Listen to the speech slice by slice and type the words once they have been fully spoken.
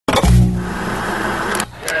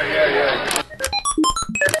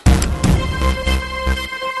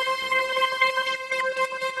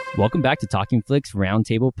Welcome back to Talking Flicks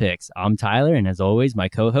Roundtable Picks. I'm Tyler, and as always, my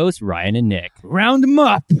co-hosts Ryan and Nick. Round them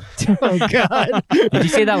up. Oh, God. Did you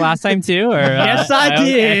say that last time too? Or, Yes, I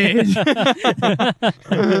did.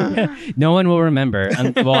 No one will remember.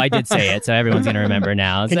 Well, I did say it, so everyone's going to remember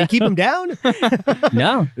now. Can you keep them down?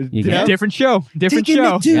 No. You can't. Different show. Different Taking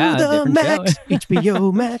show. it to Yeah, the different max.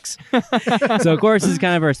 HBO Max. So, of course, this is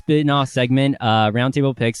kind of our spin-off segment,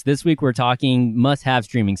 Roundtable Picks. This week, we're talking must-have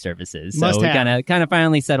streaming services. So we Must-have. kind of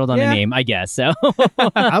finally settled on a name, I guess. So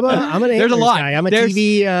I'm an There's a antlers lot. guy. I'm a There's-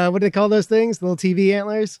 TV, what do they call those things? Little TV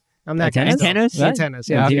antlers? I'm that guy. Antennas? still. What? Antennas,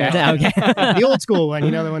 Yeah, yeah. okay. Okay. The old school one,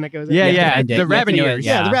 the one that goes in. Yeah, Yeah, yeah. the The rabbit you have to know ears. it,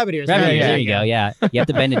 Yeah, the rabbit ears. Rabbit Rabbit ears, ears, there you go, yeah. You have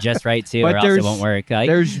to bend it just right, too, But or else it there's- won't work.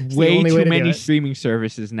 There's the way only way too to do many it. streaming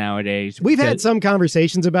services nowadays. We've had some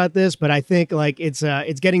conversations about this, but I think like it's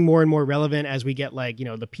getting more and more relevant as we get like,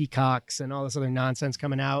 the Peacocks and all this other nonsense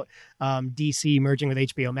coming out. DC merging with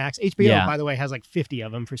HBO Max. HBO, Yeah. by the way, has like 50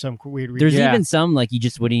 of them for some weird reason. There's Yeah. even some like you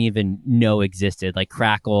just wouldn't even know existed, like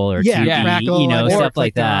Crackle or Yeah, Tubi, Crackle, stuff or like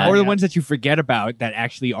like that. or the yeah. ones that you forget about that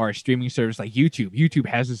actually are a streaming service like YouTube. YouTube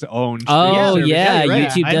has its own Oh, streaming service. yeah, you're right.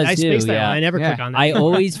 YouTube does I too, spaced that yeah. one. I never Yeah. click on that. I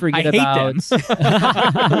always forget I hate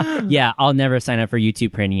about. Yeah, I'll never sign up for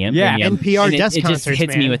YouTube Premium. Yeah. NPR And desk it just concerts,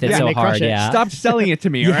 hits me man. with it Yeah, so they crush hard. it. Yeah, Stop selling it to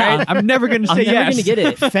me, all Yeah. right? I'm never going to I'm say never yes. gonna get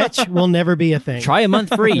it. Fetch will never be a thing. Try a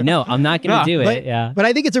month free. No, I'm not gonna No, do it. but- Yeah. But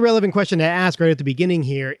I think it's a relevant question to ask right at the beginning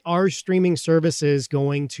here. Are streaming services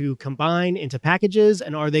going to combine into packages,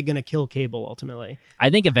 and are they going to kill cable ultimately? I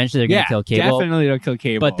think eventually they're gonna Yeah, kill cable, definitely they'll kill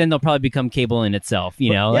cable. but then they'll probably become cable in itself.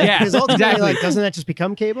 Like- Yeah, because ultimately, exactly. like, doesn't that just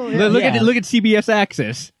become cable? Yeah. Look Yeah. at CBS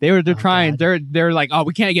Access. They're trying. They're like, oh,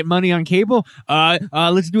 we can't get money on cable.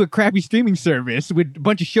 Let's do a crappy streaming service with a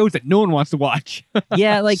bunch of shows that no one wants to watch.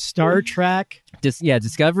 yeah, like Star Trek.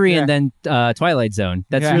 Discovery, and then Twilight Zone.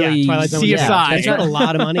 That's Yeah. really Twilight Zone. CSI. Yeah, they That's spent not- a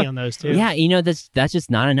lot of money on those too. Yeah, that's just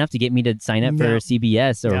not enough to get me to sign up for No.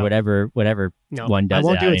 CBS or No. whatever No, one does. I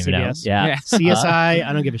won't it. do don't it, even know. CBS. Yeah. CSI.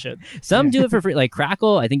 I don't give a shit. Some do it for free. Like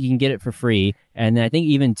Crackle, I think you can get it for free, and then I think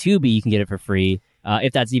even Tubi you can get it for free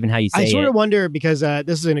if that's even how you say I sort it. of wonder because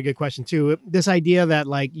this is a good question too. This idea that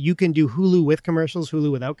like you can do Hulu with commercials,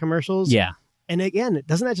 Hulu without commercials. Yeah, And again,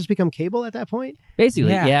 doesn't that just become cable at that point?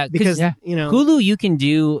 basically, Yeah. yeah. Because Yeah. Hulu, you can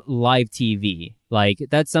do live TV. Like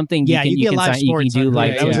that's something yeah, you can get live sign, you can sports. do on Hulu.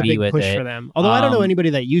 live That was a TV big with push it. for them. Although I don't know Um, anybody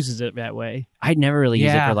that uses it that way. I'd never really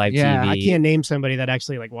use it Yeah, for live yeah. TV. I can't name somebody that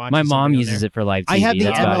actually like watches. My mom something on uses there. it for live TV. I have the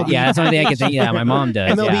that's why- MLB. Yeah, that's the only thing I can think. Yeah, my mom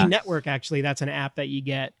does. MLB yeah. Network, actually, that's an app that you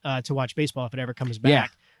get to watch baseball if it ever comes Yeah.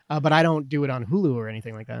 back. But I don't do it on Hulu or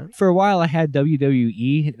anything like that. For a while, I had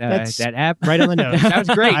WWE, That's that app. Right on the nose. That was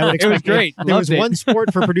great. I would It was expect great. There was Loved it. one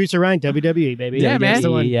sport for producer Ryan, WWE, baby. Yeah, That's man.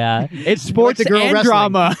 the one. Yeah. It's sports the girl and wrestling.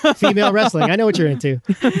 drama. Female wrestling. I know what you're into.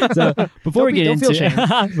 So before we get don't feel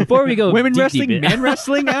into before we go Women deep, wrestling, deep, men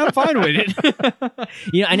wrestling. I'm fine with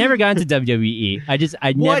it. I never got into WWE. I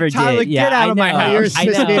never Tyler, did. Yeah, get out I of my know. house. You're a I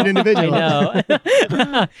know. sophisticated individual. I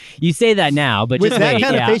know. You say that now, but With just that wait.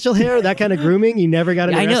 kind yeah. of facial hair, that kind of grooming, you never got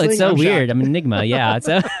into I know wrestling? it's so I'm weird. shocked. I'm an enigma. Yeah.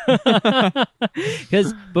 So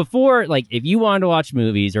because before, like, if you wanted to watch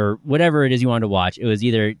movies or whatever it is you wanted to watch, it was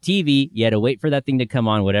either TV. You had to wait for that thing to come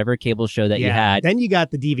on, whatever cable show that you had. Then you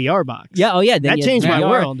got the DVR box. Yeah. Oh yeah. Then That you had changed my DVR.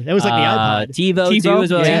 world. It was like the iPod. TiVo TiVo? too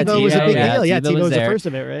as well. Yeah, TiVo was a big deal. Yeah, TiVo was the there. first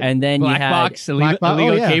of it, right? And then Black you had box, Black box.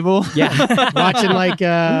 illegal Oh, yeah. cable. yeah. Watching like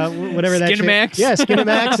whatever that shit- Skinamax. Yeah,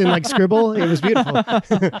 Skinamax and like Scribble. It was beautiful. I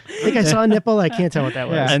think I saw a nipple. I can't tell what that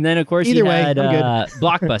was. Yeah. And then of course Either you way, had I'm good.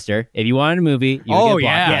 Blockbuster. If you wanted a movie, you Oh, would get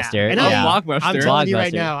yeah. Blockbuster. And yeah. Blockbuster. I'm telling you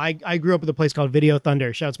right Blockbuster. now, I grew up with a place called Video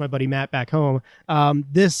Thunder. Shouts my buddy Matt back home.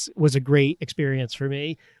 This was a great experience for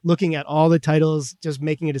me. Looking at all the titles, just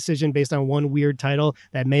making a decision based on one weird title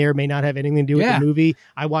that may or may not have anything to do with Yeah. the movie.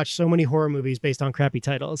 I watched so many horror movies based on crappy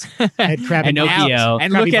titles. I had crappy Pinocchio.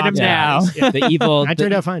 And crappy look at him box now. office. Yeah. The evil. I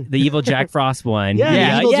turned out fine. The evil Jack Frost one. Yeah,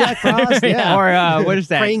 Yeah. Evil Jack Frost. Yeah. Or what is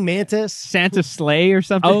that? Praying Mantis. Santa Sleigh or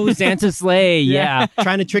something? Oh, Santa Sleigh. Yeah.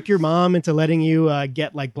 Trying to trick your mom into letting you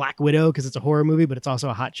get like Black Widow because it's a horror movie, but it's also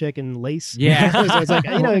a hot chick in lace. Yeah. So it's like,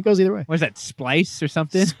 it goes either way. What is that? Splice or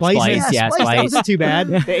something? Splice, Splice, yeah, That Splice. wasn't too bad.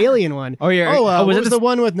 The alien one. Oh, yeah. Oh, was what it was the- the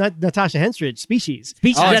one with Natasha Henstridge? Species.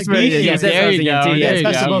 Species. Oh, that's what it is. Species. Yes, that's what I There was you thinking go. too. There Yeah, you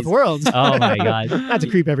Best of go. both worlds. Oh my god. Not to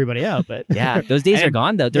creep everybody out, but Yeah, those days are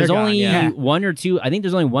gone though. There's they're gone, only yeah. one or two. I think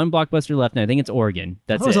there's only one Blockbuster left, and I think it's Oregon.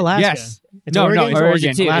 That's that was it. Alaska. Yes. It's No, Oregon. no, it's Or is Oregon.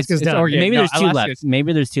 it two? Alaska's It's done. Oregon. Maybe No, there's two left. Alaska's-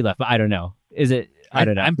 Maybe there's two left, but I don't know. Is it? I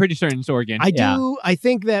don't know. I'm pretty certain it's Oregon. I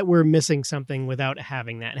think that we're missing something without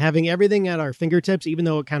having that. Having everything at our fingertips, even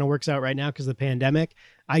though it kind of works out right now because of the pandemic.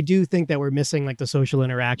 I do think that we're missing like the social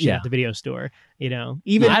interaction Yeah. at the video store.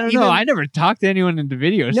 Even I don't know. I never talked to anyone in the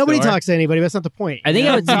video nobody store. talks to anybody. That's not the point. I think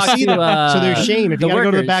I would You talk see to them. So there's shame. If you the gotta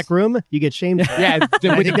go to the workers. back room, you get shamed. For it. Yeah, I with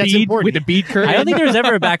think the that's bead, important. with the bead curtain. I don't think there was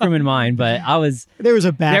ever a back room in mine, but I was. There was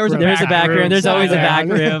a back. There was a room. There was a back room. There's always a back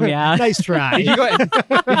room. Yeah. Nice try. Did you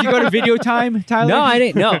go to Video Time, Tyler? No, I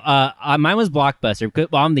didn't. No, mine was Blockbuster.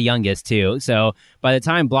 Well, I'm the youngest too, so by the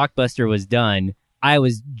time Blockbuster was done, I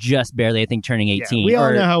was just barely, I think, turning 18. Yeah, we all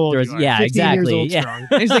or know how old there was, you are. Yeah, 15 exactly. Years old Yeah. strong.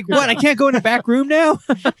 And he's like, what? I can't go in the back room now?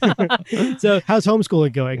 So How's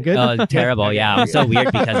homeschooling going? Good. terrible. Yeah, I'm so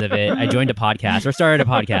weird because of it. I joined a podcast or started a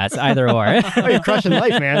podcast, either or. Oh, you're crushing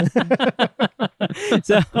life, man.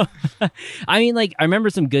 So, I mean, like, I remember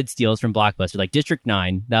some good steals from Blockbuster, like District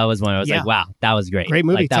 9. That was one I was Yeah. like, wow, that was great. Great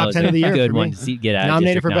movie. Like, that Top was 10 a of the year good for one me. to see, get out of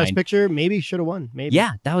Nominated for District Best 9. Picture. Maybe should have won. Maybe.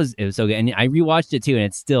 Yeah, it was so good. And I rewatched it too, and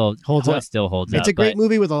it still Holds up. It still holds up. It's a great but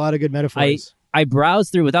movie with a lot of good metaphors. I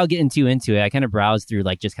browsed through, without getting too into it, I kind of browsed through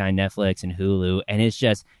like just kind of Netflix and Hulu, and it's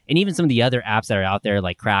just, and even some of the other apps that are out there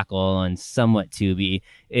like Crackle and somewhat Tubi,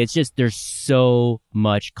 it's just, there's so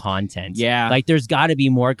much content. Yeah. Like there's got to be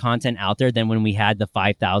more content out there than when we had the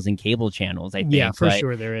 5,000 cable channels, I think. Yeah, for But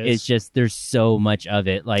sure there is. It's just, there's so much of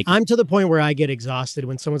it. Like, I'm to the point where I get exhausted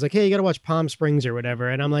when someone's like, hey, you got to watch Palm Springs or whatever.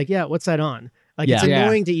 And I'm like, yeah, what's that on? Like, it's Yeah.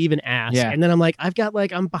 annoying to even ask. Yeah. And then I'm like,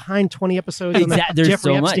 I'm behind 20 episodes on the There's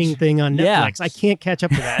Jeffrey so Epstein much. thing on Netflix. Yeah. I can't catch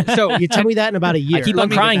up to that. So You tell me that in about a year. I keep Let on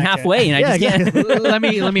me crying get back to halfway, and I Yeah, just can't.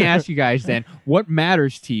 exactly. let me ask you guys then, what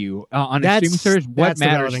matters to you on a That's- streaming service? What that's the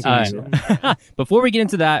matters relevant to you? question. Before we get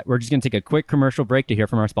into that, we're just going to take a quick commercial break to hear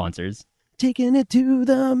from our sponsors. Taking it to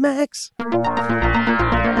the max.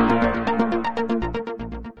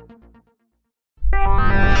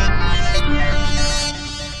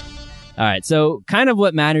 All right. So, kind of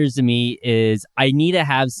what matters to me is I need to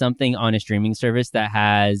have something on a streaming service that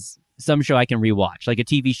has some show I can rewatch, like a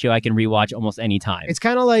TV show I can rewatch almost any time. It's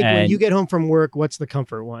kind of like when And- you get home from work, what's the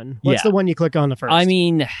comfort one? What's Yeah. the one you click on the first? I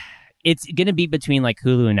mean, it's going to be between like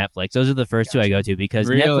Hulu and Netflix. Those are the first two I go to because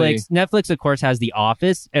Really? Netflix, of course, has The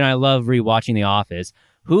Office, and I love rewatching The Office.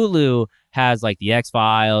 Hulu has like The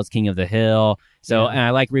X-Files, King of the Hill. So, Yeah. and I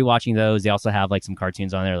like rewatching those. They also have like some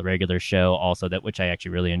cartoons on there, the regular show also, that which I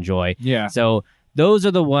actually really enjoy. Yeah. So those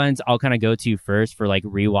are the ones I'll kind of go to first for like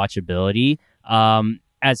rewatchability.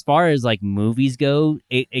 As far as like movies go,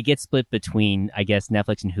 it gets split between, I guess,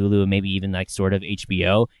 Netflix and Hulu and maybe even like sort of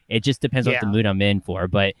HBO. It just depends on what the Yeah. mood I'm in for.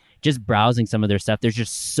 But just browsing some of their stuff, there's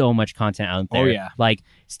just so much content out there. Oh, yeah. Like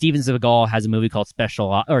Steven Seagal has a movie called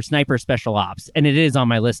Sniper Special Ops, and it is on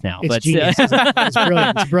my list now. it's but genius. It's brilliant. It's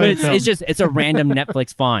a but brilliant film. it's a random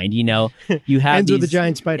Netflix find. You know, you have Ends with a these-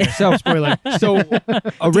 giant spider. So- Spoiler. So,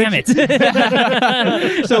 Damn it!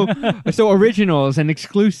 so originals and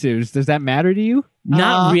exclusives, does that matter to you?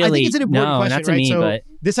 Not really. I think it's an important no, question, not to right? me, so but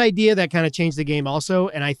this idea that kind of changed the game also,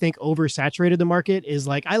 and I think oversaturated the market is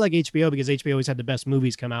like, I like HBO because HBO always had the best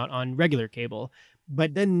movies come out on regular cable.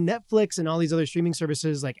 But then Netflix and all these other streaming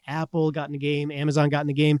services like Apple got in the game, Amazon got in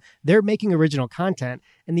the game. They're making original content.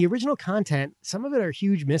 And the original content, some of it are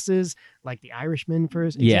huge misses, like The Irishman, for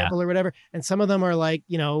example, or whatever. And some of them are like,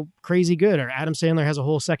 crazy good, or Adam Sandler has a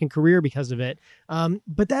whole second career because of it.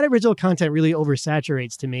 But that original content really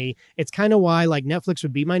oversaturates to me. It's kind of why like Netflix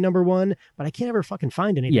would be my number one, but I can't ever fucking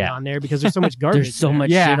find anything Yeah. on there because there's so much garbage. there's so there. much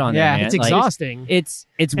Yeah, shit on yeah. there. Man. It's Like, exhausting. it's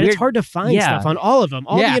and weird. it's hard to find Yeah. stuff on all of them.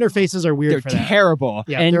 All Yeah. the interfaces are weird They're for that. terrible.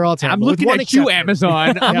 Yeah, And they're all terrible. I'm With looking one at you, exception.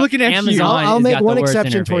 Amazon. I'm Yeah. looking at Amazon. you. I'll has make got one the worst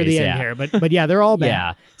exception toward the interface, end yeah. here, but yeah, they're all bad.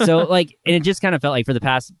 Yeah. So like, and it just kind of felt like for the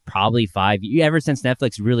past probably 5 years, ever since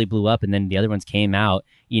Netflix really blew up, and then the other ones came out.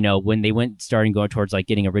 When they went starting going towards like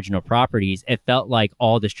getting original properties, it felt like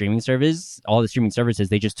all the streaming services,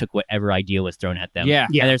 they just took whatever idea was thrown at them. Yeah.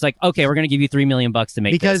 Yeah. And there's like, okay, we're gonna give you $3 million to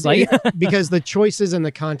make Because this. Like, because the choices and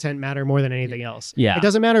the content matter more than anything else. Yeah. It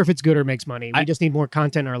doesn't matter if it's good or makes money. We I- just need more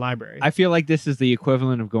content in our library. I feel like this is the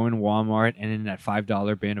equivalent of going to Walmart and in that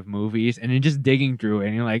 $5 bin of movies and then just digging through it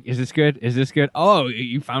and you're like, is this good? Is this good? Oh,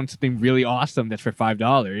 you found something really awesome that's for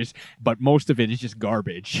 $5, but most of it is just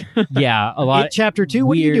garbage. yeah, a lot. It chapter 2,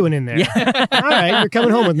 what are you weird- doing in there? Yeah. All right, you're coming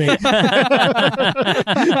home with me.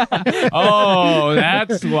 Oh,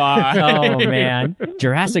 that's why. Oh man,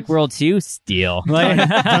 Jurassic World 2, steal. done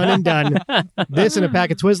and done. This and a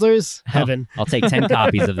pack of Twizzlers, heaven. I'll take 10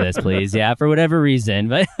 copies of this, please. Yeah, for whatever reason.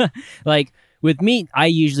 But like with me, I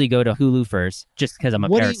usually go to Hulu first, just because I'm a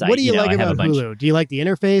parasite. What do you like I have about a bunch. Hulu? Do you like the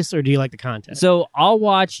interface or do you like the content? So I'll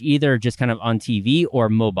watch either just kind of on TV or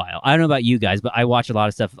mobile. I don't know about you guys, but I watch a lot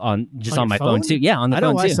of stuff on On my your phone phone? too. Yeah, on the I don't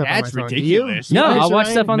phone watch too. stuff on my That's phone. Do ridiculous. you? No, You I'll guys, watch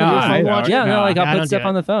Ryan? stuff on the No, phone. I don't. Yeah, no, like I I'll don't put stuff do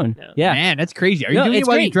on it. the phone. No. Yeah. Man, that's crazy. Are you No, doing it's it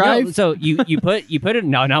while great. you drive? No, so you put it.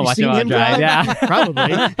 No, not You watching seen while I him drive. Yeah.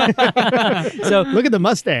 Probably. So Look at the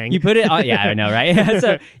Mustang. you put it on, yeah, I know, right?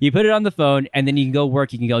 So you put it on the phone, and then you can go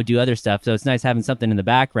work. You can go do other stuff. So it's nice having something in the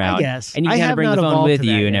background. I guess. And you I can kind have of bring not the phone evolved with to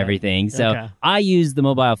that you and yet. everything. So Okay. I use the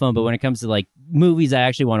mobile phone, but when it comes to like movies I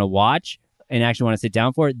actually want to watch and actually want to sit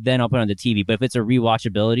down for it, then I'll put it on the TV. But if it's a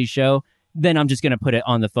rewatchability show, then I'm just going to put it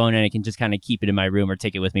on the phone and I can just kind of keep it in my room or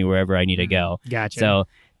take it with me wherever I need to go. Gotcha. So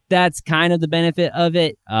that's kind of the benefit of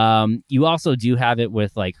it. You also do have it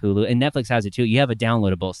with like Hulu, and Netflix has it too. You have a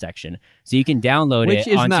downloadable section, so you can download Which it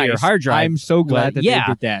is onto nice. your hard drive. I'm so glad Well, that yeah.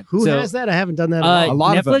 they did that. Who so- has that? I haven't done that at all. a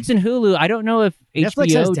lot of Netflix and Hulu. I don't know if Netflix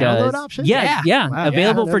HBO has download does. options? Yeah, Wow, yeah,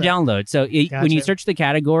 available I know for that. download. So when you Gotcha. search the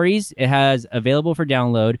categories, it has available for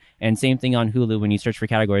download, and same thing on Hulu. When you search for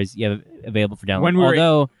categories, you have available for download. When we were-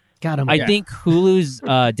 Although God, I'm I think Hulu's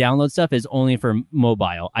download stuff is only for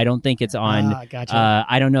mobile. I don't think it's on. Gotcha.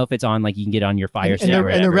 I don't know if it's on like you can get on your Fire Stick or and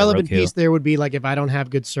whatever, the relevant Roku. piece there would be like if I don't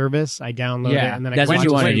have good service, I download Yeah. it and then I That's can what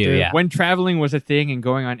you watch it wanna straight do, through. yeah. When traveling was a thing and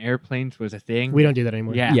going on airplanes was a thing. We don't do that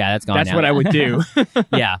anymore. Yeah. Yeah, that's gone That's now. what I would do.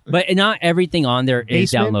 Yeah, but not everything on there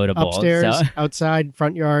is Basement, downloadable. upstairs, So outside,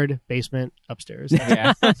 front yard, basement, upstairs.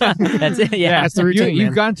 yeah. that's it. Yeah, That's the routine, You've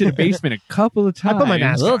man. gone to the basement a couple of times. I put my a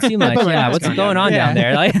mask little too much. put my Yeah, mask what's on. going on down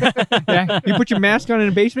there? Like, Yeah. You put your mask on in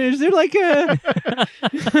the basement. Is there like a?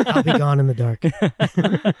 I'll be gone in the dark.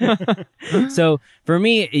 so for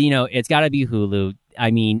me, it's got to be Hulu.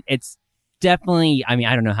 I mean, it's definitely. I mean,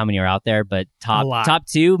 I don't know how many are out there, but A lot. top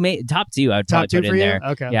two. Top two. I would Top probably two put for in you? there.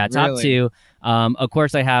 Okay. Yeah, top Really? two. Of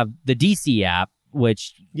course, I have the DC app,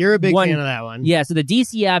 which You're a big One- fan of that one. yeah. So the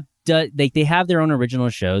DC app. They have their own original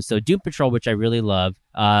shows. So Doom Patrol, which I really love.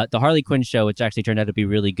 The Harley Quinn show, which actually turned out to be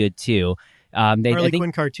really good too. I Harley think,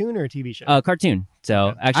 Quinn cartoon or a TV show? cartoon.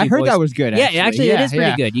 So actually, I heard voiced- that was good. Yeah, actually, it is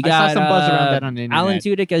pretty good. You got I saw some buzz around that on the internet. Alan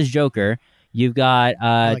Tudyk as Joker. You've got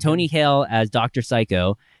like Tony Hale as Dr.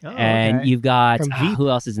 Psycho. Oh, And okay. you've got From Veep? who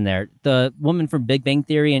else is in there? The woman from Big Bang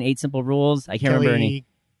Theory and 8 Simple Rules. I can't remember her name.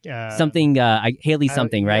 Something Haley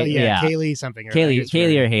something, right? Yeah, Kaylee something. Or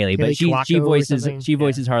Kaylee or Haley, but Kaylee she Cuoco or voices something? she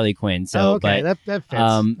voices Harley Quinn. So, Oh, okay, but that fits.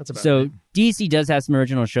 That's about so right. DC does have some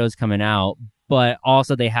original shows coming out, but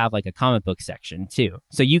also they have like a comic book section too,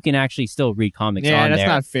 so you can actually still read comics Yeah, on that's there.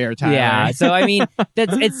 not fair, Tyler. Yeah, so I mean,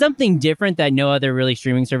 it's something different that no other really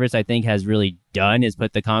streaming service I think has really done is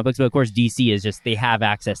put the comic books. But of course, DC is just they have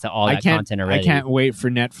access to all that content already. I can't wait for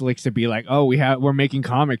Netflix to be like, oh, we're making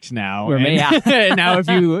comics now. We're And now if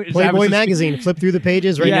you Playboy magazine, flip through the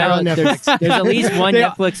pages right Yeah, now on Netflix. There's at least one They-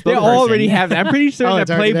 Netflix They spokesperson. already have that. I'm pretty certain Oh, that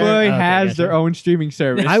it's already there? Playboy Okay, has gotcha. their own streaming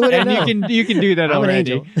service. I wouldn't and know. you can do that I'm an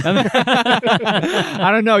already. angel. I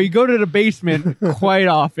don't know. You go to the basement quite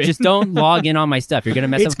often. Just don't log in on my stuff. You're gonna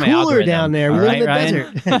mess It's up my cooler algorithm. down there. We All live in the Ryan?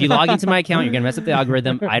 desert. If you log into my account, you're gonna mess up the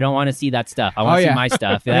algorithm. I don't want to see that stuff. I want to see yeah. my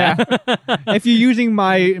stuff. Yeah, If you're using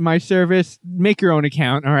my service, make your own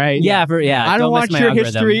account. All right. yeah, I don't mess want my your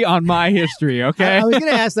algorithm. history on my history. Okay. I was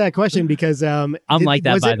going to ask that question because I'm like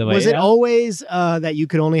that, was by it- the way, Was it yeah. always that you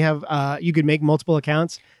could only have you could make multiple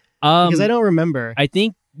accounts? Because I don't remember. I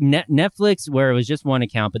think Netflix, where it was just one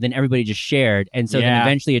account, but then everybody just shared, and so then Yeah.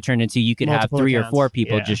 eventually it turned into you could Multiple have 3 or accounts. 4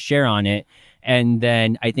 people Yeah. just share on it, and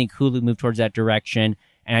then I think Hulu moved towards that direction.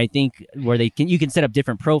 And I think where you can set up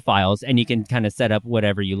different profiles, and you can kind of set up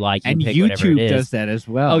whatever you like. You and can pick whatever it YouTube is. does that as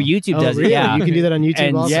well. Oh, YouTube does really? it. Yeah, You can do that on YouTube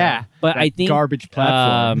And also. yeah. but That I think garbage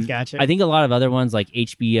platform. Gotcha. I think a lot of other ones like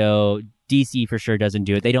HBO, DC for sure doesn't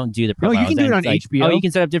do it. They don't do the No, you profiles. can do it And on it's like, HBO. Oh, you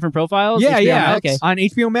can set up different profiles. Yeah, HBO yeah. Max? Okay. On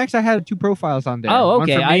HBO Max, I had 2 profiles on there. Oh, One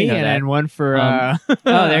okay. for I me didn't know and that. then one for. Oh,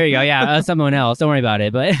 there you go. Yeah, someone else. Don't worry about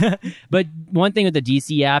it. But one thing with the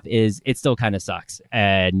DC app is it still kind of sucks,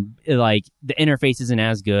 and like the interface isn't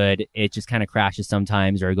as good. It just kind of crashes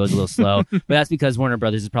sometimes, or it goes a little slow. But that's because Warner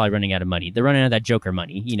Brothers is probably running out of money. They're running out of that Joker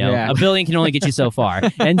money. You know, Yeah. $1 billion can only get you so far,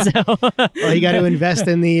 and so Well, you got to invest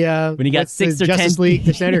in the When you got what's the 6 or Justice 10 League,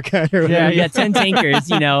 the Snyder Cut, or yeah, whatever. you got 10 tankers.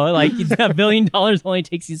 You know, like $1 billion only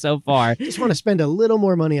takes you so far. Just want to spend a little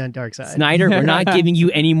more money on Darkseid. Snyder, we're not giving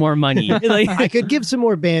you any more money. Like, I could give some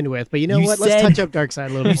more bandwidth, but you know You what? said- Let's touch up Darkseid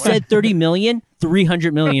a little you more. said 30 million.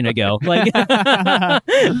 300 million ago. Like,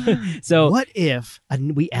 so What if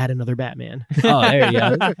we add another Batman? oh, there you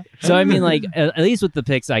go. So I mean, like, at least with the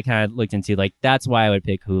picks I kind of looked into, like, that's why I would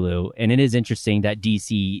pick Hulu. And it is interesting that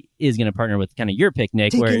DC is going to partner with kind of your pick,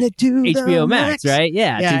 Nick, where Taking it to the HBO Max, right?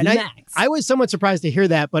 Yeah, Yeah, to and the Max. I was somewhat surprised to hear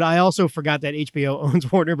that, but I also forgot that HBO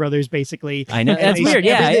owns Warner Brothers, basically. I know. And That's weird.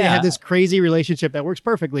 Yeah, They yeah. have this crazy relationship that works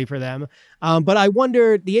perfectly for them. But I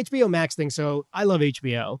wonder, the HBO Max thing, so I love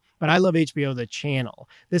HBO, but I love HBO the channel.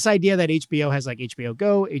 This idea that HBO has like HBO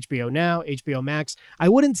Go, HBO Now, HBO Max, I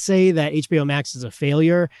wouldn't say that HBO Max is a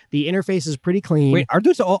failure. The interface is pretty clean. Wait, are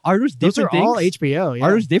those different Those are things? all HBO. Yeah.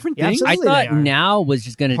 Are those different Yeah, things? I absolutely thought they are. Now was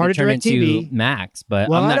just going Part to of turn into DirecTV. Max, but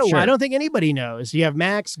Well, I'm not sure. I don't think anybody knows. You have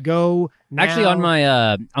Max, Go, Now. Actually, on my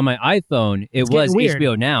iPhone, it It's was getting weird.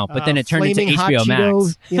 HBO Now, but then it turned into Flaming Hot HBO Cheeto,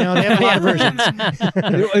 Max. You know, they have a lot of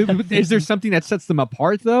versions. Is there something that sets them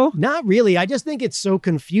apart, though? Not really. I just think it's so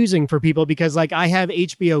confusing for people because, like, I have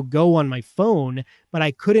HBO Go on my phone, but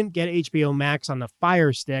I couldn't get HBO Max on the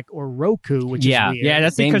Fire Stick or Roku, which Yeah. is weird. Yeah,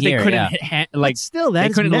 that's Same because here, they couldn't yeah. But still, they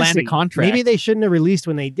that's couldn't land a messy. contract. Maybe they shouldn't have released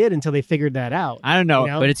when they did until they figured that out. I don't know.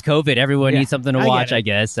 You know? But it's COVID. Everyone Yeah. needs something to I get watch, it. I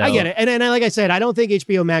guess. So. I get it. And like I said, I don't think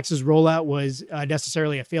HBO Max's rollout was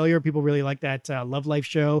necessarily a failure. People really like that Love Life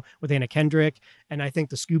show with Anna Kendrick. And I think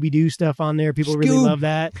the Scooby-Doo stuff on there, people really Scoob. love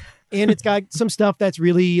that. And it's got some stuff that's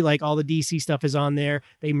really like all the DC stuff is on there.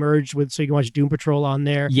 They merged with, so you can watch Doom Patrol on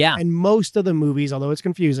there. Yeah. And most of the movies, although it's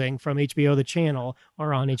confusing, from HBO, the channel,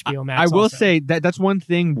 are on HBO Max. I will also. say that that's one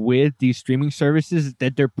thing with these streaming services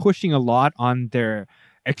that they're pushing a lot on their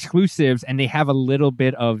exclusives, and they have a little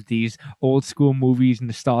bit of these old school movies,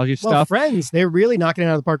 nostalgia Well, stuff. Friends, they're really knocking it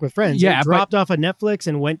out of the park with Friends. Yeah, It dropped off of Netflix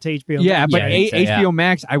and went to HBO Yeah, Max. but Yeah, I think so, yeah. HBO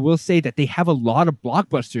Max, I will say that they have a lot of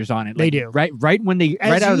blockbusters on it. They Like, do. right when they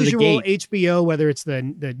As right out of the usual, gate. HBO, whether it's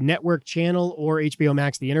the network channel or HBO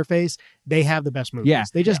Max, the interface, they have the best movies. Yeah.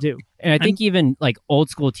 They just do. And I think even like old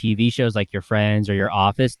school TV shows like Your Friends or Your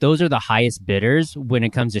Office, those are the highest bidders when it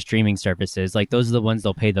comes to streaming services. Like those are the ones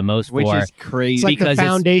they'll pay the most Which for. is crazy. It's like the Because it's-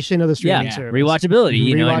 foundation of the streaming Yeah, service. rewatchability.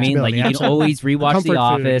 You know what I mean? Like you can Rewatchability, always rewatch Comfort The food,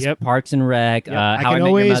 Office, yep. Parks and Rec, Yep. How I I can Met Your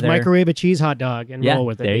always Mother. microwave a cheese hot dog and Yeah, roll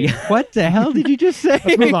with it. there you go. What the hell did you just say?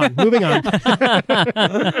 Let's move on. Moving on.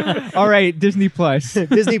 All right, Disney Plus.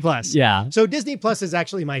 Disney Plus. Yeah. So Disney Plus is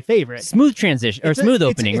actually my favorite. Smooth transition or It's smooth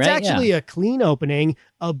opening, it's right? actually a clean opening,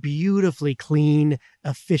 a beautifully clean,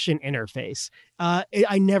 efficient interface.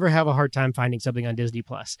 I never have a hard time finding something on Disney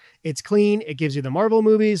Plus. It's clean. It gives you the Marvel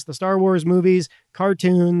movies, the Star Wars movies,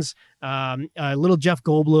 cartoons, little Jeff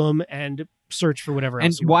Goldblum, and search for whatever And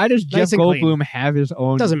else. you why want. does Nice Jeff and clean. Goldblum have his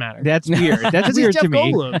own? Doesn't matter. That's weird. That's Because he's weird Jeff to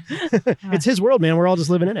me. Goldblum. It's his world, man. We're all just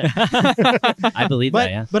living in it. I believe But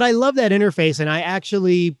that, yeah. but I love that interface, and I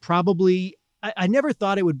actually probably I never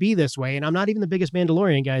thought it would be this way, and I'm not even the biggest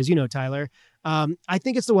Mandalorian guy, as you know, Tyler. I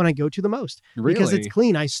think it's the one I go to the most because it's Really?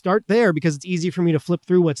 clean. I start there because it's easy for me to flip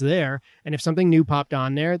through what's there, and if something new popped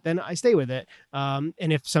on there, then I stay with it. And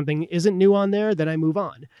if something isn't new on there, then I move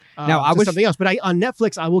on. Now, I to was- something else, but on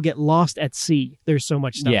Netflix, I will get lost at sea. There's so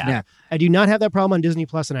much stuff. Yeah. Yeah. I do not have that problem on Disney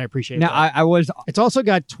Plus, and I appreciate Now, that. I was It's also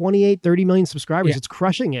got 28, 30 million subscribers. Yeah. It's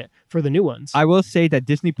crushing it for the new ones. I will say that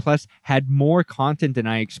Disney Plus had more content than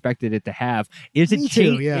I expected it to have. Is Me it too,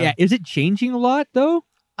 changing? yeah. Is it changing a lot though?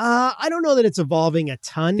 I don't know that it's evolving a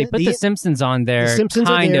ton. They put The Simpsons on there Simpsons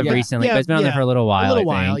are kind there, of yeah. recently, Yeah, but it's been on there yeah. for a little while. a little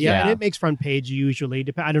I while, think. yeah, and it makes front page usually.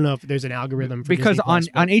 I don't know if there's an algorithm for Because Disney Plus,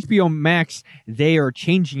 on HBO Max they are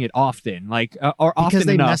changing it often, like or often because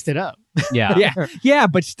they enough. messed it up. yeah. Yeah,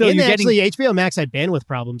 but still, and you're actually, getting. HBO Max had bandwidth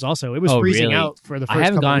problems. Also, it was Oh, freezing really? out for the first. I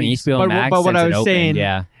haven't couple gone on weeks. HBO But- Max but what since I it was opened. saying-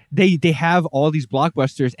 Yeah. They have all these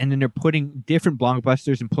blockbusters, and then they're putting different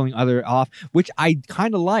blockbusters and pulling other off, which I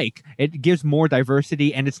kind of like. It gives more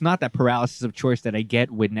diversity, and it's not that paralysis of choice that I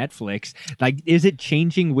get with Netflix. Like, is it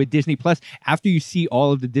changing with Disney Plus after you see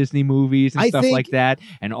all of the Disney movies and I stuff think- like that,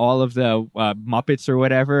 and all of the Muppets or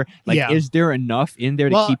whatever? Like, Yeah. is there enough in there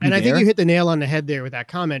to Well, keep you and I there? think you hit the nail on the head there with that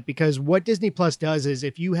comment, because what Disney Plus does is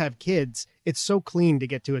if you have kids, it's so clean to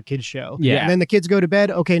get to a kids show. Yeah. And then the kids go to bed.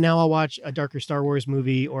 Okay, now I'll watch a darker Star Wars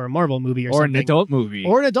movie or a Marvel movie or or something. an adult movie.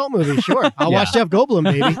 Or an adult movie, sure. I'll Yeah. watch Jeff Goldblum,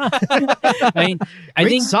 baby. I mean, I Great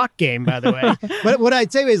think sock game, by the way. But what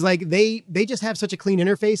I'd say is like they just have such a clean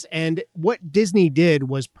interface, and what Disney did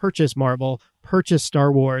was purchase Marvel, purchase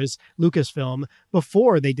Star Wars, Lucasfilm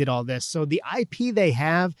before they did all this. So the IP they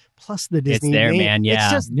have, plus the Disney. It's there, name. man. Yeah.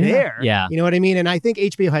 It's just Yeah. there. Yeah. You know what I mean? And I think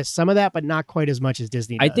HBO has some of that, but not quite as much as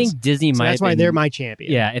Disney does. I think Disney so might. that's why they're my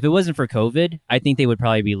champion. Yeah, if it wasn't for COVID, I think they would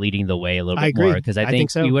probably be leading the way a little I bit agree. more because I I think think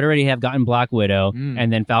so. we would already have gotten Black Widow, Mm.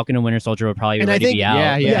 and then Falcon and Winter Soldier would probably And I already think- be out.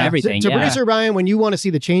 Yeah, and yeah. everything. To yeah. producer Ryan, when you want to see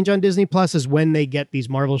the change on Disney Plus is when they get these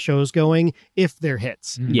Marvel shows going, if they're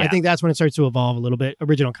hits. Yeah. I think that's when it starts to evolve a little bit,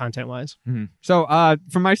 original content wise. Mhm. So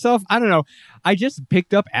for myself, I don't know. I just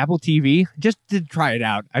picked up Apple TV just to try it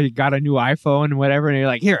out. I got a new iPhone and whatever, and they're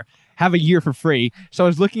like, here, have a year for free. So I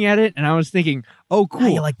was looking at it and I was thinking, oh, cool.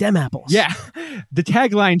 You like them apples. Yeah. The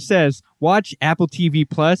tagline says, watch Apple TV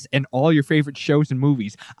Plus and all your favorite shows and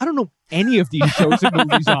movies. I don't know any of these shows and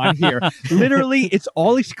movies on here. Literally, it's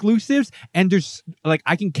all exclusives, and there's like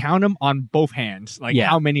I can count them on both hands, like Yeah.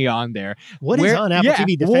 how many on there. What is on Apple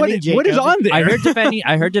TV? What Defending is Jacob? on there?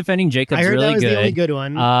 I heard defending Jacob's I heard really that was good. the only good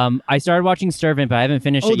one. I started watching Servant, but I haven't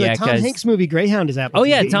finished oh, it the yet. Tom 'cause- Hanks movie Greyhound is Apple Oh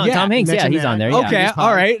yeah, TV. Tom Yeah, Hanks. Yeah, mention he's that. on there. Oh, Yeah. Okay, he's all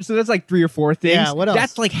fine. right. So that's like 3 or 4 things. Yeah, what else?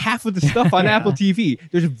 That's like half of the stuff on Yeah. Apple TV.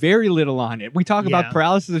 There's very little on it. We talk Yeah. about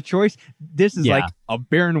paralysis of choice. This is Yeah. like a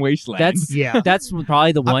barren wasteland. That's Yeah. that's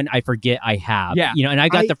probably the one I forget I have. Yeah. You know, and I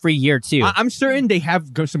got I- the free year too. I'm certain they have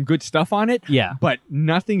some good stuff on it, yeah. but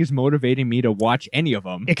nothing is motivating me to watch any of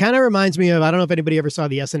them. It kind of reminds me of, I don't know if anybody ever saw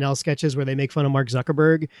the SNL sketches where they make fun of Mark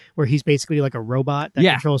Zuckerberg, where he's basically like a robot that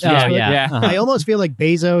Yeah. controls Oh Facebook. yeah. Yeah. Uh-huh. I almost feel like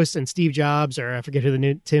Bezos and Steve Jobs, or I forget who the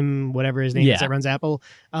new Tim, whatever his name Yeah. is that runs Apple.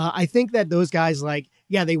 I think that those guys, like,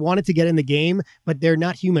 yeah, they wanted to get in the game, but they're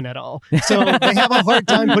not human at all. So they have a hard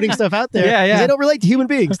time putting stuff out there. Yeah, 'cause yeah. They don't relate to human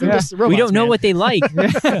beings. They're Yeah. just robots. We don't know man. what they like.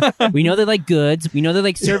 We know they like goods. We know they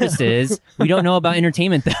like services. We don't know about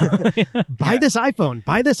entertainment though. Buy this iPhone.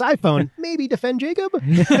 Buy this iPhone. Maybe defend Jacob.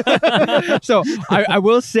 So I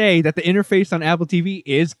will say that the interface on Apple TV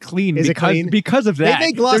is clean Is it because clean? because of that. They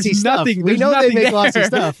make glossy There's stuff. nothing- We there's know they nothing make there. glossy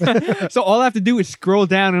stuff. So all I have to do is scroll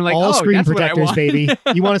down and like, All oh, screen that's what I protectors, want. baby.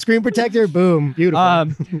 You want a screen protector? Boom. Beautiful.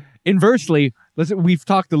 Inversely, we've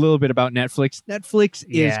talked a little bit about Netflix. Netflix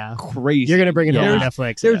Yeah. is crazy. You're going to bring it Yeah. over to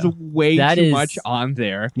Netflix. There's yeah. way That too is- much on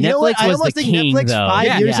there. You know what? Netflix I was almost the think king Netflix though. 5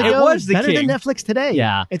 Yeah, years yeah. ago It was the better king. than Netflix today.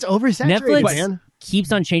 Yeah. It's oversaturated, Netflix man.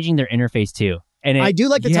 keeps on changing their interface too. And I do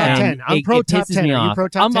like the Yeah. top 10. I'm it- pro it top pisses 10. me Are you off. pro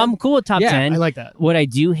top 10? I'm cool with top Yeah, 10. I like that. What I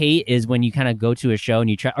do hate is when you kind of go to a show and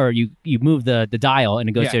you try, or you move the dial and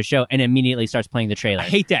it goes Yeah. to a show and it immediately starts playing the trailer. I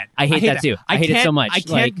hate that. I hate that too. I hate it can't- so much. I can't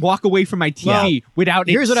Like- walk away from my TV without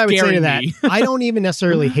it Here's what I would say to scaring that. me. I don't even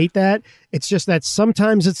necessarily hate that. It's just that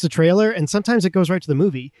sometimes it's the trailer and sometimes it goes right to the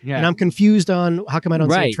movie. Yeah. And I'm confused on how come I don't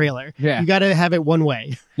see a Right. trailer. Yeah. You got to have it one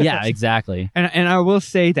way. Yeah, exactly. And I will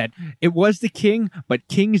say that it was the king, but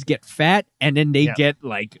kings get fat and then they Yeah. get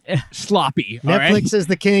like sloppy. all right? Netflix is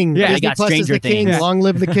the king. Yeah, they Disney got Plus is Stranger the king. Things. Long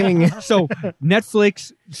live the king. So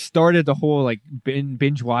Netflix started the whole like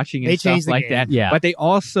binge watching and They stuff changed the like game. that. Yeah. But they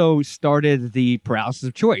also started the paralysis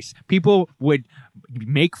of choice. People would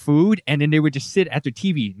make food and then they would just sit at their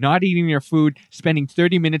TV, not eating their food, spending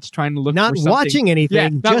 30 minutes trying to look Not for something. watching anything, Yeah,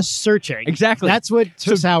 not- just searching. Exactly. That's what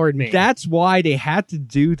So soured me. That's why they had to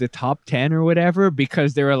do the top 10 or whatever,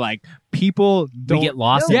 because they were like, people We don't get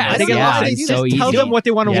lost No, in yeah, I this. they get don't know lost. how they It's do so this. easy. Tell them what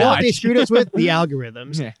they want to You know what watch. they screwed us with? The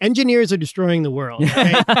algorithms. Yeah. Engineers are destroying the world. Okay?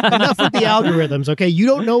 Enough with the algorithms. Okay, you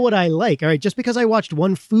don't know what I like. All right, just because I watched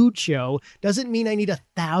one food show doesn't mean I need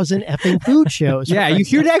 1,000 effing food shows. Yeah, you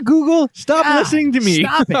hear that, Google? Stop God, listening to me.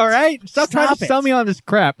 stop it. All right? Stop trying to Stop it. sell me on this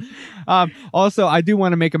crap. Also, I do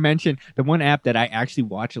want to make a mention. The one app that I actually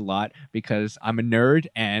watch a lot because I'm a nerd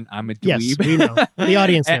and I'm a Yes, dweeb. we know. The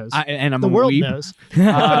audience and, knows. and I'm The a world weeb. knows.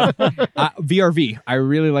 VRV. I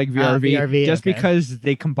really like VRV. VRV, just okay. because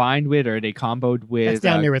they combined with or they comboed with That's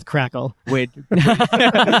down there with Crackle. with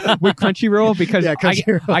with Crunchyroll because Yeah,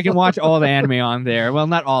 Crunchyroll. I can watch all the anime on there. Well,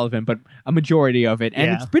 not all of them, but a majority of it, and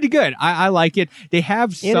Yeah. it's pretty good. I like it. They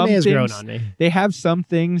have some Anime has grown things. on me. They have some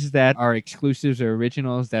things that are exclusives or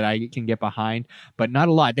originals that I can get behind, but not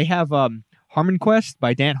a lot. They have Harmon Quest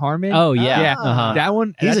by Dan Harmon. Oh yeah. Yeah. Uh-huh. That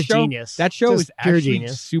one. He's that a show, genius. That show Just is pure actually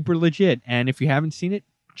genius. super legit, and if you haven't seen it,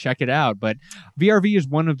 check it out. But VRV is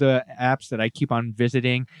one of the apps that I keep on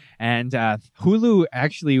visiting, and Hulu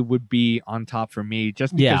actually would be on top for me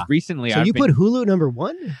just because Yeah. recently So I've you been, put Hulu number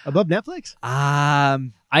 1 above Netflix?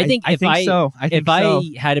 I think I if think so. I think if so.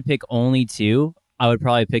 I had to pick only two, I would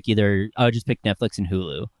probably pick I would just pick Netflix and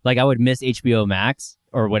Hulu like I would miss HBO Max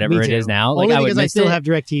or whatever Me it too. is now. Like Only I would because I miss still it. have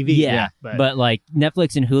DirecTV. Yeah, but but like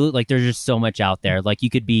Netflix and Hulu, like there's just so much out there. Like you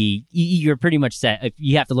could be, you're pretty much set. If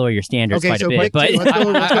you have to lower your standards Okay, quite so a bit, quick, but let's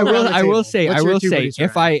go- let's go around the I will table. say, What's I your will two say, producer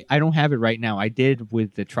if I don't have it right now, I did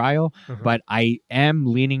with the trial, Mhm. but I am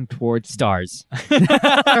leaning towards stars.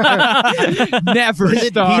 never Is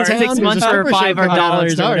it stars. P-Town? 6 There's a months for Super Show coming out on $500 or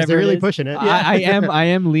Stars. whatever They're it really is. pushing it. I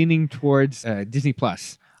am leaning towards Disney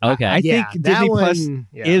Plus. Okay. I Yeah, think that Disney Plus one,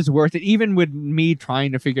 yeah. is worth it, even with me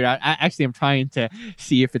trying to figure it out. Actually, I'm trying to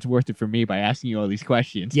see if it's worth it for me by asking you all these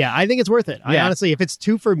questions. Yeah, I think it's worth it. I Yeah. honestly, if it's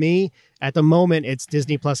two for me at the moment, it's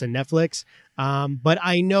Disney Plus and Netflix. But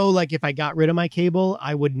I know, like, if I got rid of my cable,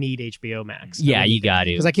 I would need HBO Max. Yeah, you got to.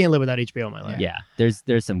 because I can't live without HBO in my life. Yeah, there's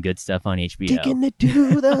some good stuff on HBO. Kicking it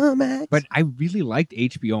to the max. But I really liked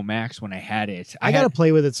HBO Max when I had it. I got to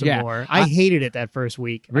play with it some yeah, more. I hated it that first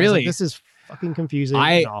week. I was Really? like, this is fucking confusing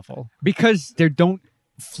I- and awful. because they don't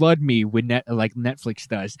flood me with like Netflix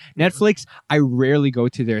does. Netflix, I rarely go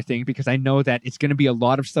to their thing because I know that it's going to be a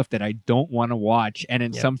lot of stuff that I don't want to watch, and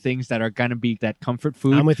then Yep. some things that are going to be that comfort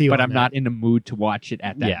food. I'm with you but on I'm that. not in the mood to watch it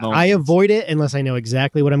at that Yeah. moment. I avoid it unless I know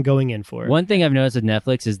exactly what I'm going in for. One thing I've noticed with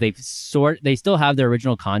Netflix is they still have their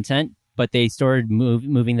original content, but they started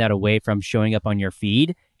moving that away from showing up on your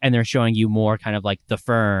feed, and they're showing you more kind of like The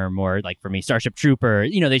Firm or like for me Starship Trooper.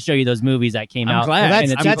 You know, they show you those movies that came I'm out. glad. Well, in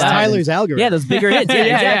that's the that's 2000s. Tyler's algorithm. Yeah, those bigger hits. Yeah,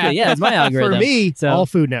 Yeah, exactly. Yeah, that's my algorithm. For me, So- all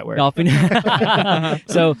Food Network. Dolphin.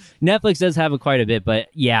 So Netflix does have quite a bit, but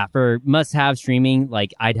yeah, for must-have streaming,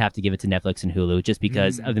 like I'd have to give it to Netflix and Hulu just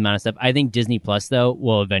because of the amount of stuff. I think Disney Plus though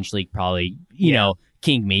will eventually probably, you know,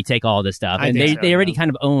 king me, take all this stuff, I and think they so, already yeah. kind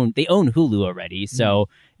of own Hulu already, so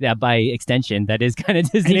that by extension that is kind of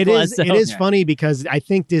Disney And Plus. So. it is Yeah. funny because I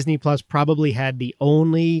think Disney Plus probably had the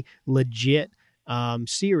only legit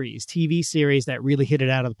TV series that really hit it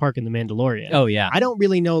out of the park in The Mandalorian. Oh yeah, I don't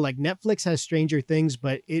really know. Like Netflix has Stranger Things,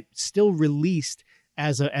 but it still released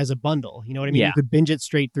as a bundle. You know what I mean? Yeah. You could binge it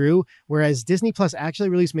straight through. Whereas Disney Plus actually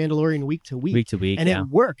released Mandalorian week to week. week to week, And yeah. it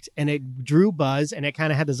worked, and it drew buzz, and it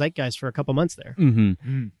kind of had the zeitgeist for a couple months there. Mm-hmm.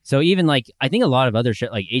 Mm. So even like I think a lot of other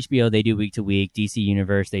shit like HBO they do week to week, DC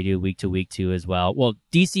Universe they do week to week too as well. Well,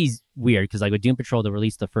 DC's weird because like with Doom Patrol they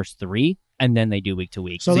release the first 3 and then they do week to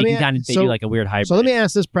week. So So, let you me can kind of they so- do like a weird hybrid. So let me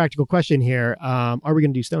ask this practical question here: are we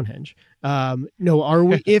going to do Stonehenge? No. Are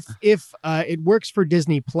we? if it works for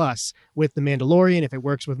Disney Plus with The Mandalorian, if it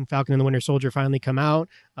works with Falcon and the Winter Soldier finally come out,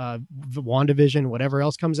 WandaVision, whatever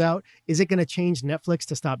else comes out, is it going to change Netflix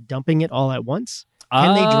to stop dumping it all at once?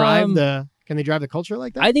 Can they drive the culture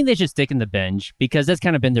like that? I think they should stick in the binge because that's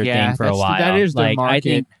kind of been their Yeah, thing for a that's- while. that is their like, I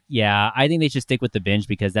think, market. I think they should stick with the binge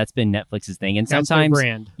because that's been Netflix's thing. And That's their sometimes,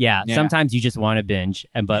 brand. yeah, Yeah. sometimes you just want to binge.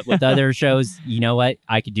 But with other shows, you know what?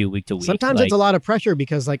 I could do week to week. Sometimes like, it's a lot of pressure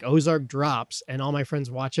because like Ozark drops and all my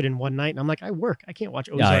friends watch it in one night, and I'm like, I work, I can't watch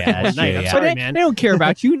Ozark yeah, in one that's night. true, I'm yeah. sorry, But man. they don't care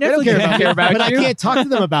about you. They don't Netflix care doesn't about me, but I you. can't talk to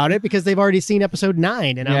them about it because they've already seen episode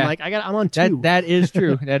 9, and I'm Yeah. like, I'm on 2. That is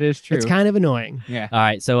true. That is true. It's kind of annoying. yeah. All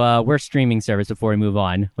right, so we're streaming service before we move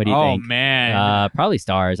on. What do you think? Man. Probably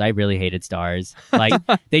Stars. I really hated Stars. Like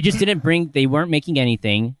they just they weren't making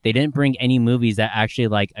anything. They didn't bring any movies that actually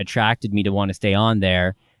like attracted me to want to stay on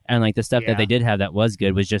there. And like the stuff Yeah. that they did have that was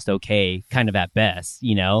good was just okay, kind of at best,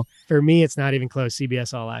 you know? For me, it's not even close.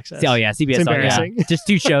 CBS All Access. Oh yeah, CBS. It's All- yeah. embarrassing. Just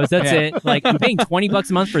 2 shows. That's Yeah. it. Like I'm paying $20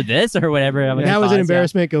 a month for this or whatever. I'm That gonna was an cost, yeah.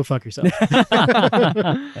 embarrassment. Go fuck yourself.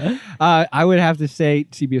 I would have to say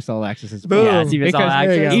CBS All Access is Boom. Yeah, CBS All Because Access.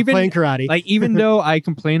 There you go. even Playing karate. like even though I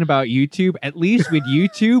complain about YouTube, at least with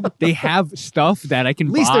YouTube they have stuff that I can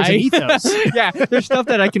At least buy. there's an ethos. Yeah, there's stuff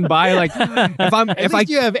that I can buy. Like At least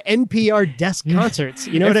you have NPR desk concerts.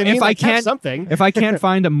 You know what I mean? if I Like, have can't- something. if I can't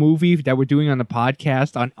find a movie that we're doing on the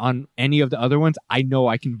podcast on any of the other ones, I know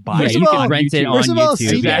I can buy Yeah, it. you of can all- rent it YouTube. on First of all, YouTube.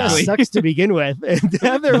 CBS Exactly. sucks to begin with, and to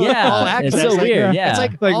have their Yeah, all it's access. so like, weird, yeah. It's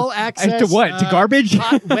like, Like, all access to what? To garbage?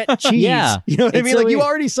 Hot wet cheese. Yeah. You know what I It's mean? so Like you weird.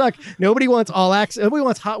 already suck. Nobody wants all access. Nobody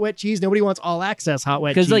wants hot wet cheese. Nobody wants all access hot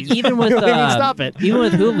wet cheese. Because like even with You know what I mean? Stop it. even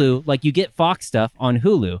with Hulu, like you get Fox stuff on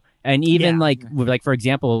Hulu, and even Yeah. like for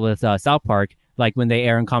example with South Park, like when they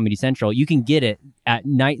air on Comedy Central, you can get it at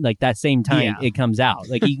night, like that same time Yeah. it comes out.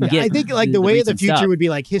 Like you can get. I think like the way of the recent future stuff. would be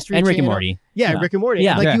like History and Rick and Channel. Morty. Yeah, Yeah. Rick and Morty.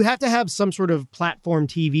 Yeah. Like Yeah. you have to have some sort of platform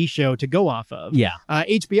TV show to go off of. Yeah,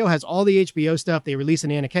 HBO has all the HBO stuff. They release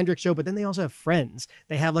an Anna Kendrick show, but then they also have Friends.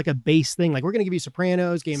 They have like a base thing. Like we're going to give you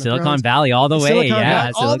Sopranos, Game of Silicon Thrones, Valley all the way. Silicon Yeah,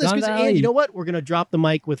 Valley, all this. Silicon And Valley. you know what? We're going to drop the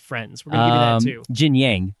mic with Friends. We're going to give you that too. Jin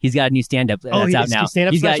Yang, he's got a new stand-up that's he out does now.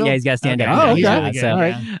 stand-up He's got special? he's got stand-up. Okay. now. Oh, he's Yeah, really good. so- All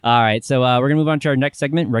right. Yeah. All right, so we're gonna move on to our next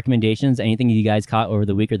segment, recommendations. Anything you guys caught over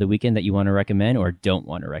the week or the weekend that you want to recommend or don't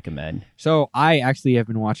want to recommend? So I actually have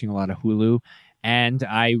been watching a lot of Hulu. and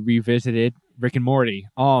I revisited Rick and Morty.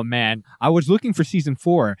 Oh man, I was looking for season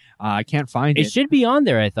 4. I can't find it. It should be on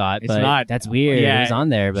there, I thought, It's but not. that's weird. Yeah. It was on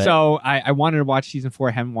there, but So I wanted to watch season 4.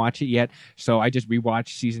 I haven't watched it yet, so I just rewatched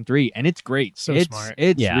season 3, and it's great. So it's smart.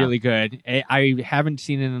 It's Yeah. really good. I haven't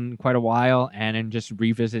seen it in quite a while, and I'm just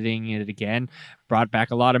revisiting it again. Brought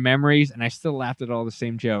back a lot of memories, and I still laughed at all the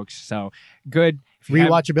same jokes. So good. If you have-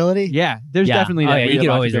 Rewatchability. yeah, there's yeah. definitely oh, that. yeah, you could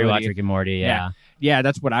always rewatchability. rewatch Rick and Morty. Yeah, Yeah,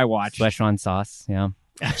 that's what I watched. Szechuan sauce. Yeah.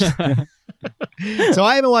 So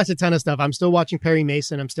I haven't watched a ton of stuff. I'm still watching Perry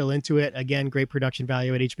Mason. I'm still into it. Again, great production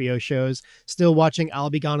value at HBO shows. Still watching I'll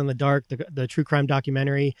Be Gone in the Dark, the true crime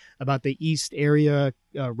documentary about the East Area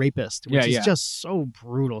rapist, which is just so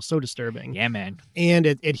brutal, so disturbing. Yeah, man. And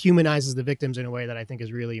it humanizes the victims in a way that I think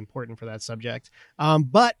is really important for that subject.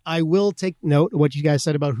 But I will take note of what you guys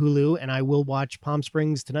said about Hulu, and I will watch Palm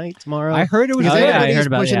Springs tonight, tomorrow. I heard it was Because Oh, good. yeah, I everybody's heard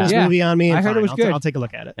about pushing it, this yeah. movie on me. And I heard it fine, was I'll good. I'll take a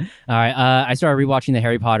look at it. All right. I started rewatching the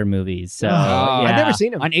Harry Potter movies. So Oh, yeah. I've never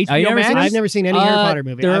seen them. On HBO Oh, you never Max. seen I've never seen any Harry Potter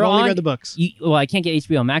movie. they're I've only on- read the books. Well, I can't get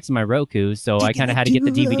HBO Max on my Roku, so I kind of had to get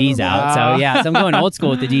the DVDs out. So yeah, so I'm going old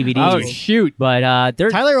school with the DVDs. Oh shoot! But they're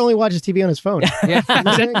Tyler only watches TV on his phone. Yeah. Which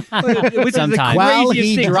is the Sometimes. While craziest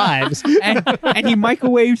he thing. drives. and he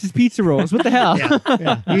microwaves his pizza rolls. What the hell?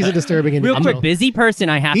 Yeah. He's a disturbing Real I'm individual. a busy person.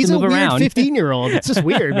 I have He's to a move weird around. 15-year-old. It's just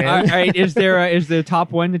weird, man. All right. Is there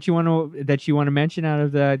top one that you want to mention out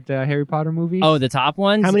of the Harry Potter movies? Oh, the top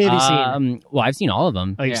ones. How many have you seen? Well, I've seen all of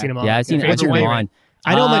them. Oh, you've Yeah. seen them all. Yeah, I've seen What's your everyone. favorite?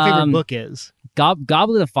 I know what my favorite Um, book is.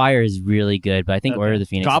 Goblet of Fire is really good, but I think Okay. Order of the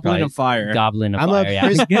Phoenix. is Goblin probably- of Fire. Goblin of I'm Fire.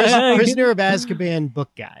 a Yeah. Prisoner of Azkaban book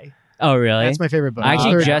guy. Oh, really? That's my favorite book. I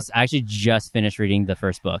Third- actually just finished reading the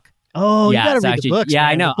first book. Oh, yeah, you gotta so read actually, the books. yeah,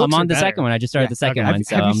 man. I know. The books I'm on are the better. second one. I just started Yeah, the second okay. one,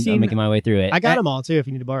 so Have you I'm seen- making my way through it. I got them all too. If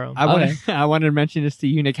you need to borrow 'em. I wanted to mention this to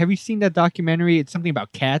you, Nick. Have you seen that documentary? It's something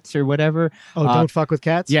about cats or whatever. Oh, don't fuck with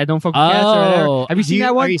cats. Yeah, don't fuck with cats or whatever. Oh. Have you seen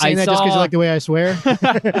that Are one? you saying I that just because saw- you like the way I swear?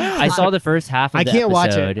 I saw the first half of I the can't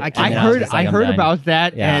watch it. episode, I and can't. then I was heard just like, I'm done. about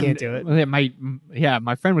that. Yeah. And Can't do it.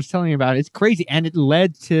 My friend was telling me about it. It's crazy, and it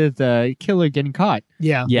led to the killer getting caught.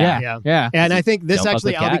 Yeah. Yeah. Yeah. And I think this Don't fuck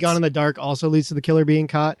actually, with I'll Be cats. Gone in the Dark also leads to the killer being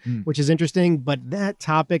caught, Mm. which is interesting. But that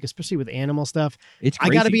topic, especially with animal stuff, It's I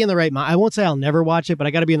crazy. got to be in the right mind. I won't say I'll never watch it, but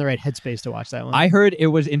I got to be in the right headspace to watch that one. I heard it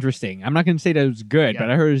was interesting. I'm not going to say that it was good, Yeah. but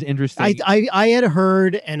I heard it was interesting. I had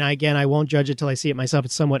heard, and again, I won't judge it till I see it myself.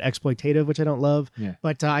 It's somewhat exploitative, which I don't love. Yeah.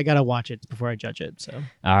 But I got to watch it before I judge it. So,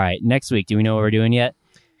 All right, next week, do we know what we're doing yet?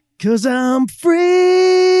 'cause I'm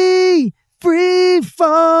free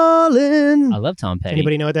falling. I love Tom Petty.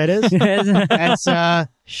 Anybody know what that is? That's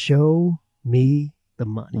Show Me the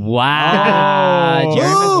Money. Wow, Oh. Jerry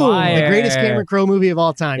Boom! Maguire. The greatest Cameron Crowe movie of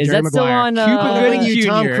all time. Is Jerry that still Maguire. on? Cuba I'm Gooding bringing you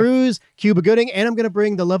Tom Jr.. Cruise, Cuba Gooding, and I'm going to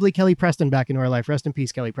bring the lovely Kelly Preston back into our life. Rest in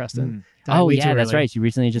peace, Kelly Preston. Died Oh way yeah, too that's early. right. She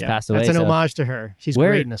recently just Yeah, passed away. That's an so- homage to her. She's Where,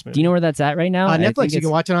 great in this movie. Do you know where that's at right now? I think Netflix. You it's- can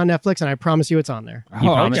watch it on Netflix, and I promise you it's on there. You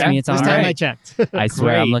promise me it's on This there? time right. I checked. I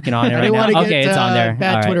swear I'm Great. looking on it I right didn't now. want to get Okay, it's on there. bad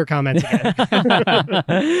All right. Twitter comments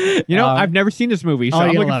again. You know, Um, I've never seen this movie, so Oh, I'm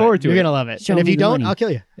you're looking gonna love forward it. to You're it. going to love it. Show And if me you the don't, money. I'll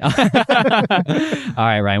kill you. All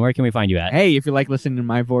right, Ryan, where can we find you at? Hey, if you like listening to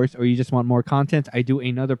my voice or you just want more content, I do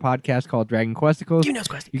another podcast called Dragon Questicles. You know,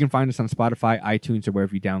 Squesty. You can find us on Spotify, iTunes, or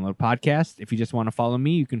wherever you download podcasts. If you just want to follow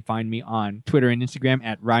me, you can find me on Twitter and Instagram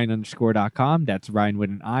at Ryan_.com. That's Ryan with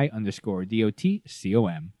an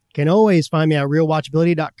I_DOTCOM. Can always find me at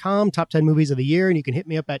realwatchability.com, top 10 movies of the year, and you can hit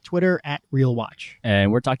me up at Twitter at realwatch.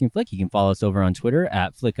 And we're Talking Flick. You can follow us over on Twitter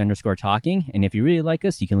at Flick_talking. And if you really like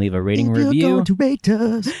us, you can leave a rating If you're review going to rate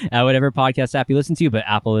us. at whatever podcast app you listen to, but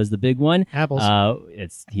Apple is the big one. Apples.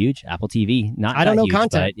 It's huge. Apple TV. Not I don't that know huge,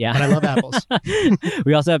 content, but yeah. but I love apples.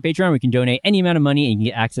 We also have Patreon. We can donate any amount of money and you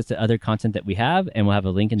can get access to other content that we have. And we'll have a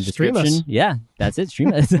link in the Stream description. us. Yeah, that's it.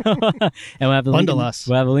 Stream us. And we'll have a link. Bundle us.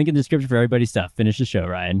 We'll have a link in the description for everybody's stuff. Finish the show,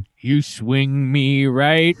 Ryan. You swing me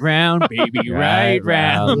right round, baby, right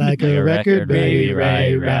round. Like a record, baby,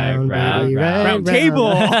 right round, baby, right Round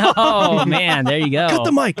table. Oh man, there you go. Cut the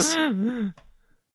mics.